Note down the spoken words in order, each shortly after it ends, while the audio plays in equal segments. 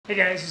Hey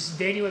guys, this is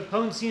Daniel at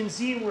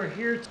PwnCNC and we're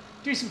here to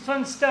do some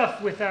fun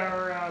stuff with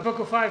our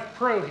Shapeoko 5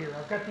 Pro here.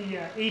 I've got the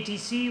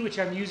ATC, which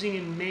I'm using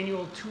in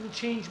manual tool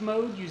change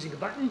mode using a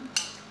button,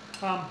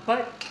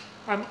 but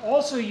I'm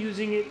also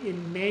using it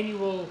in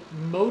manual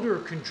motor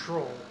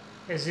control,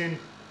 as in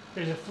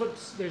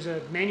there's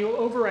a manual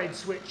override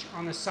switch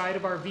on the side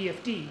of our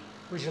VFD,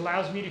 which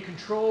allows me to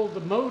control the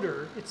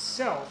motor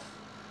itself,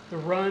 the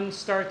run,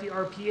 start, the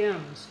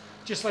RPMs,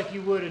 just like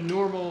you would a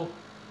normal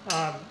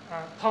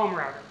palm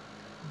router.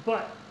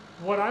 But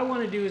what I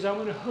want to do is I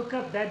want to hook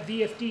up that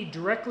VFD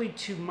directly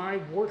to my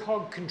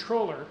Warthog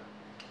controller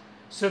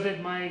so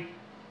that my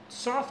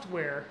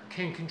software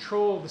can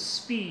control the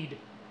speed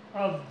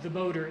of the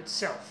motor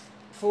itself.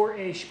 For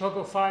a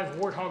Shapeoko 5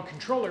 Warthog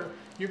controller,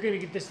 you're going to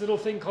get this little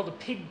thing called a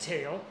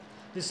Pigtail.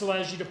 This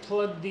allows you to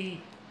plug the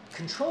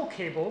control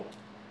cable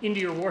into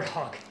your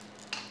Warthog.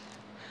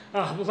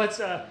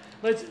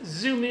 Let's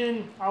zoom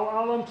in.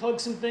 I'll unplug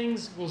some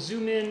things. We'll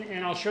zoom in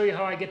and I'll show you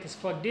how I get this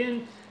plugged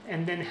in,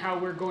 and then how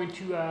we're going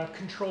to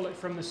control it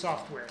from the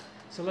software.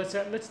 So let's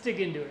dig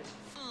into it.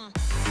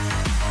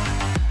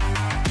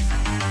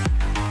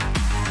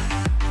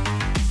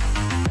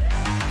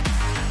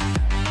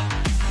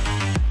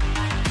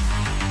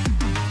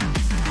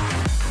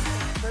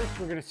 First,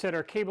 we're going to set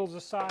our cables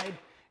aside,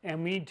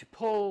 and we need to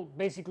pull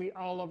basically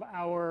all of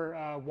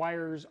our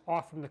wires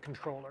off from the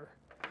controller.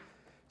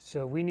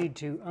 So we need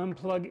to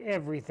unplug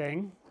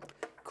everything.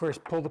 Of course,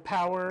 pull the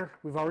power.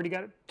 We've already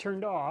got it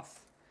turned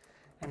off.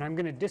 And I'm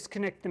going to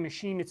disconnect the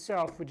machine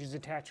itself, which is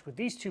attached with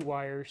these two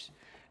wires,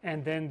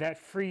 and then that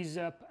frees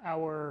up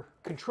our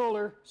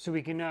controller so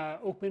we can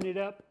open it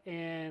up,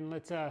 and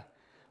let's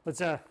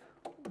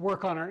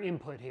work on our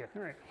input here.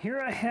 All right,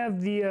 here I have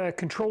the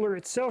controller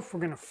itself. We're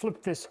going to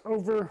flip this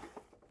over.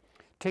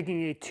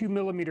 Taking a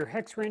 2mm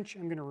hex wrench,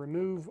 I'm going to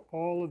remove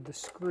all of the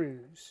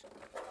screws.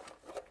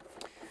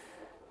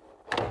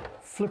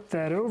 Flip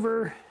that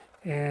over,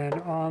 and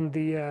on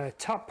the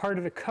top part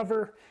of the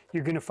cover,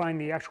 you're going to find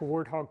the actual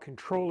Warthog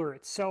controller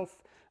itself.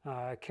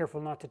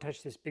 Careful not to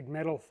touch this big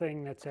metal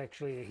thing. That's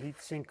actually a heat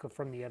sink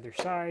from the other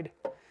side.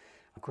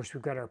 Of course,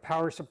 we've got our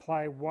power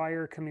supply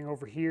wire coming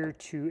over here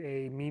to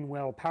a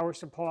Meanwell power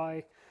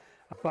supply.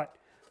 But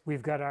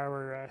we've got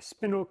our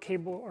spindle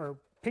cable or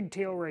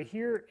pigtail right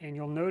here, and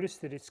you'll notice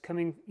that it's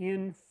coming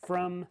in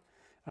from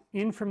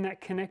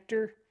that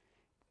connector,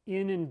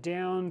 in and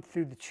down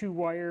through the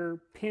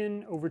 2-wire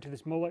pin over to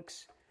this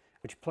Molex,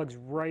 which plugs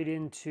right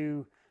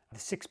into the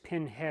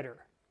 6-pin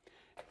header.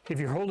 If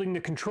you're holding the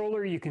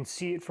controller, you can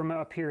see it from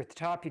up here at the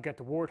top. You got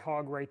the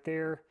Warthog right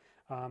there.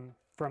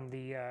 From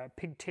the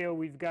pigtail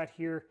we've got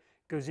here,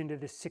 goes into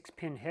the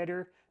 6-pin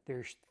header.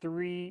 There's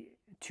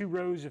 2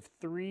 rows of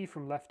 3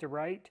 from left to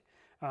right.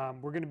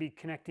 We're going to be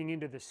connecting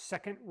into the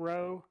second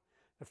row,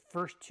 the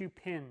first 2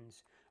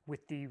 pins,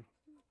 with the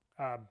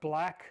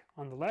black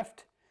on the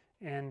left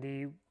and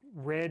the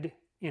red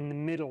in the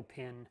middle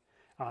pin,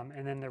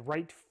 and then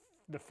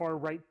the far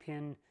right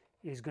pin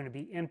is going to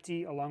be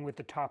empty, along with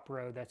the top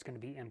row. That's going to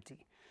be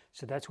empty.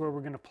 So that's where we're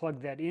going to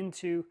plug that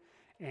into,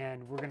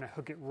 and we're going to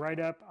hook it right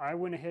up. I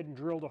went ahead and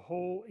drilled a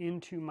hole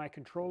into my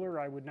controller.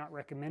 I would not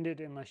recommend it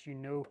unless you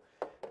know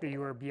that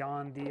you are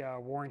beyond the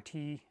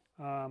warranty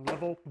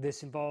level.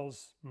 This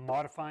involves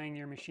modifying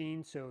your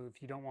machine, so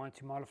if you don't want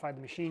to modify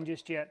the machine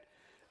just yet,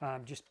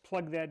 just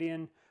plug that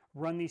in,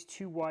 run these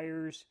 2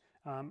 wires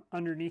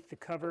underneath the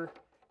cover,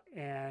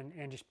 and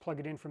just plug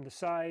it in from the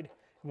side.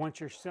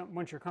 Once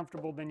you're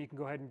comfortable, then you can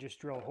go ahead and just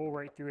drill a hole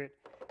right through it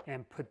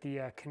and put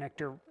the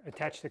connector,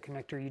 attach the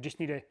connector. You just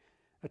need a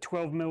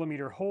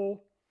 12mm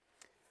hole,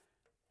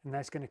 and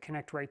that's going to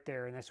connect right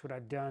there, and that's what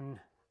I've done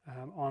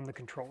on the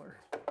controller.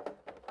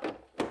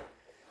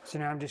 So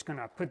now I'm just going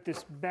to put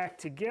this back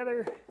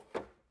together.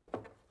 All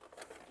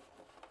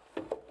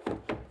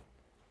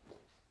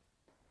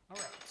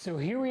right, so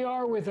here we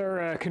are with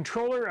our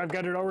controller. I've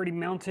got it already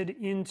mounted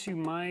into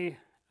my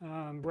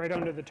right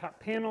under the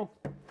top panel.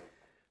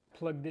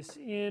 Plug this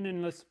in,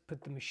 and let's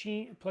plug the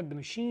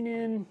machine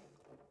in.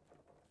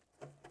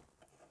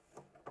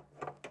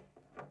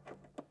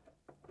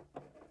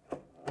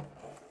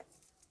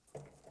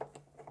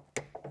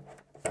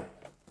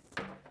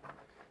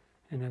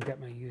 And I've got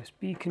my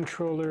USB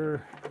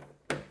controller,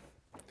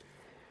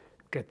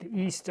 got the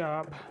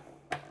e-stop,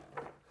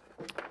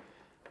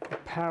 the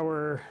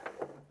power,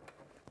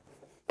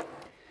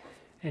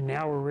 and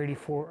now we're ready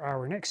for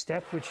our next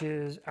step, which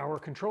is our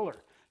controller.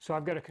 So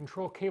I've got a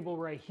control cable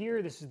right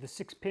here. This is the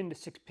 6-pin to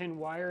 6-pin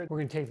wire. We're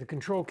going to take the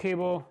control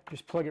cable,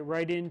 just plug it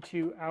right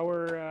into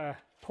our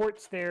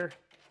ports there,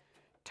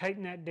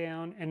 tighten that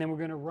down, and then we're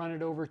going to run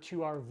it over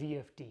to our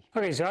VFD.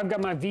 Okay, so I've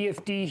got my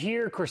VFD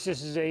here. Of course,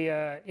 this is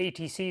a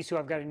ATC, so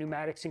I've got a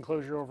pneumatics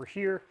enclosure over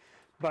here,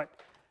 but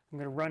I'm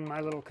going to run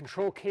my little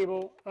control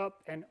cable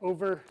up and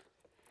over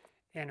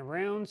and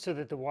around so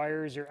that the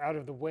wires are out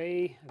of the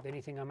way of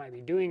anything I might be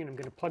doing, and I'm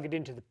going to plug it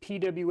into the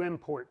PWM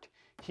port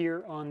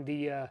here on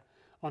the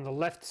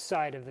left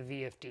side of the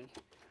VFD.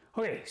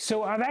 Okay,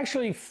 so I've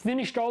actually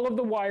finished all of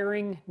the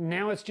wiring.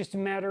 Now it's just a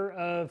matter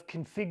of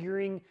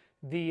configuring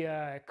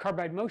the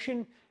carbide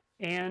motion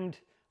and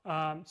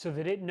so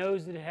that it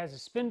knows that it has a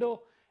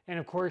spindle, and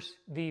of course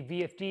the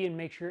VFD, and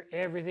make sure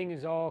everything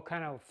is all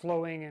kind of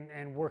flowing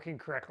and working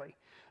correctly.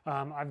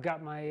 I've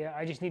got my,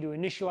 I just need to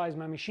initialize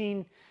my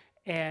machine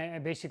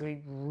and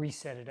basically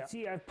reset it up.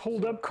 See, I've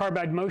pulled up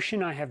carbide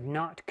motion. I have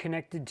not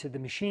connected to the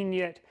machine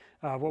yet.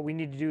 What we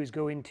need to do is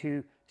go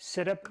into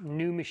Setup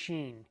New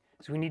Machine.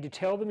 So we need to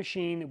tell the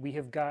machine that we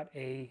have got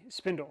a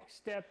spindle.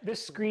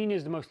 This screen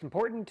is the most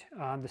important.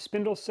 The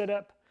spindle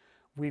setup,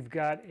 we've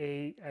got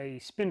a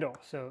spindle.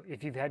 So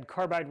if you've had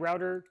carbide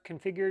router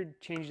configured,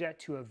 change that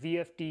to a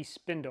VFD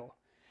spindle.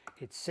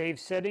 Hit Save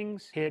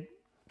Settings, hit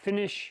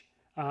Finish,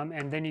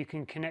 and then you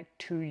can connect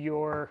to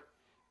your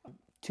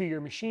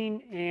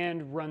machine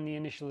and run the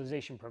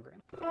initialization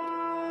program.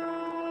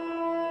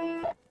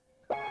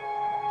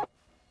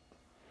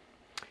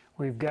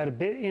 We've got a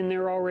bit in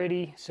there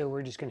already, so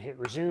we're just going to hit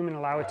resume and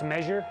allow it to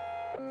measure.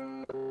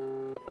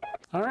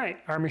 All right,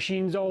 our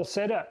machine's all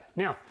set up.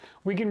 Now,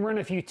 we can run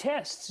a few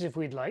tests if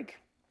we'd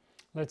like.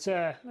 Let's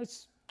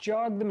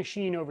jog the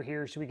machine over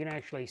here so we can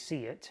actually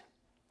see it.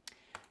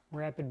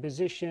 Rapid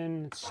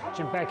position. Let's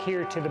jump back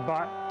here to the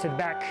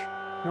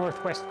back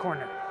northwest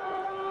corner.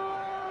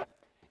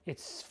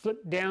 It's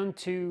flipped down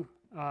to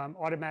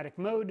automatic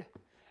mode,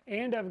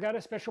 and I've got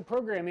a special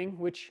programming,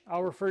 which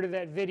I'll refer to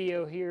that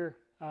video here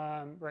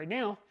right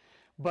now,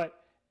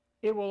 but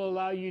it will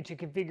allow you to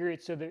configure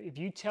it so that if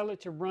you tell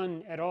it to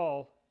run at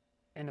all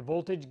and the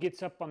voltage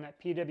gets up on that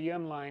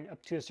PWM line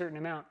up to a certain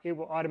amount, it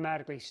will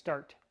automatically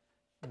start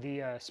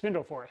the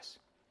spindle for us.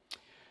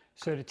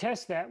 So to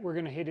test that, we're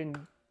going to hit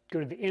and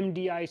go to the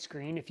MDI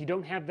screen. If you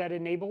don't have that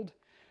enabled,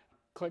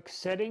 click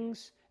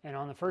Settings, and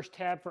on the first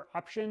tab for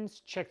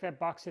Options, check that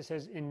box that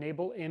says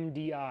Enable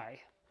MDI.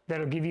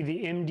 That'll give you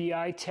the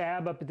MDI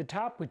tab up at the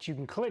top, which you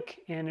can click,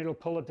 and it'll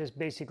pull up this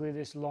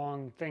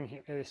long thing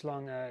here, this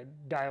long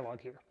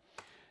dialog here.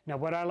 Now,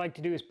 what I like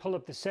to do is pull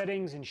up the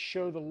settings and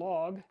show the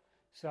log,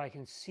 so I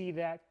can see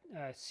that,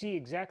 see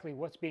exactly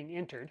what's being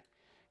entered,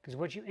 because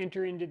what you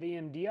enter into the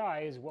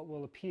MDI is what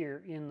will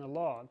appear in the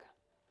log,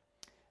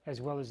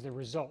 as well as the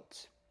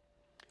results.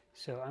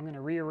 So I'm going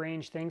to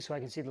rearrange things so I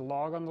can see the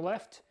log on the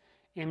left,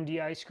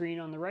 MDI screen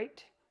on the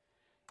right.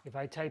 If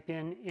I type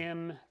in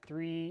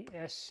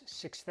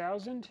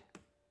M3S6000,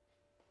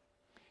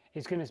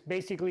 it's going to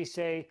basically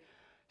say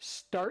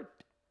start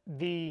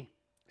the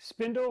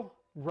spindle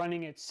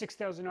running at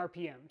 6,000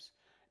 RPMs.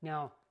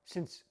 Now,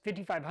 since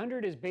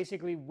 5500 is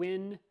basically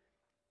when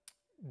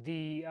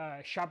the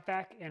shop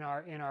vac in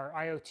our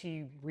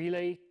IoT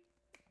relay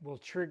will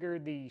trigger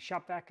the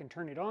shop vac and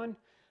turn it on,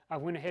 I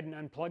went ahead and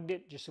unplugged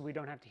it just so we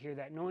don't have to hear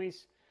that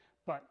noise.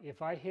 But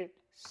if I hit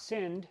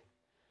send,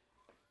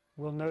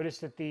 we'll notice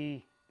that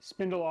the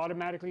spindle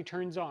automatically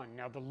turns on.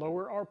 Now, the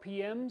lower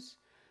RPMs,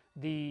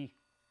 the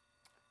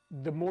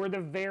more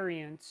the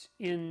variance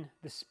in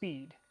the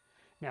speed.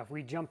 Now, if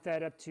we jump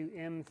that up to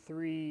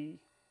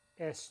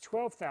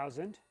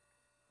M3S12000,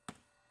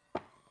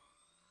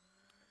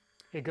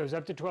 it goes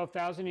up to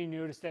 12,000, and you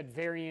notice that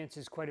variance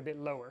is quite a bit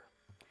lower.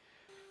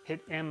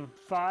 Hit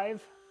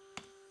M5,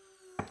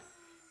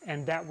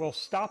 and that will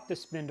stop the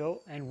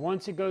spindle, and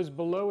once it goes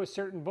below a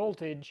certain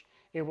voltage,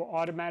 it will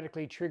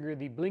automatically trigger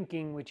the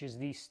blinking, which is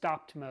the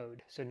stopped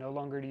mode. So no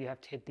longer do you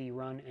have to hit the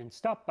run and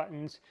stop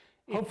buttons.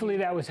 Hopefully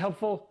that was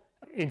helpful.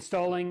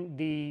 Installing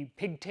the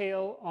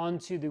Pigtail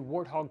onto the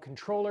Warthog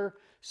controller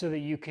so that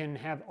you can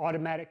have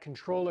automatic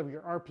control of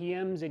your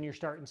RPMs and your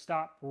start and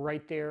stop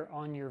right there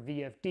on your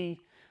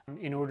VFD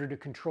in order to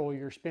control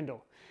your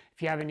spindle.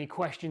 If you have any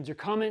questions or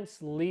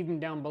comments, leave them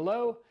down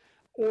below,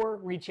 or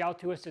reach out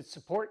to us at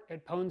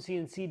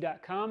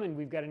support@PwnCNC.com, and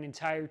we've got an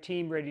entire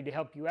team ready to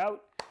help you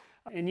out.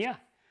 And yeah,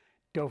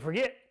 don't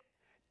forget,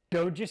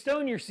 don't just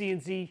own your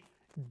CNC,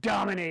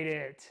 dominate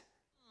it.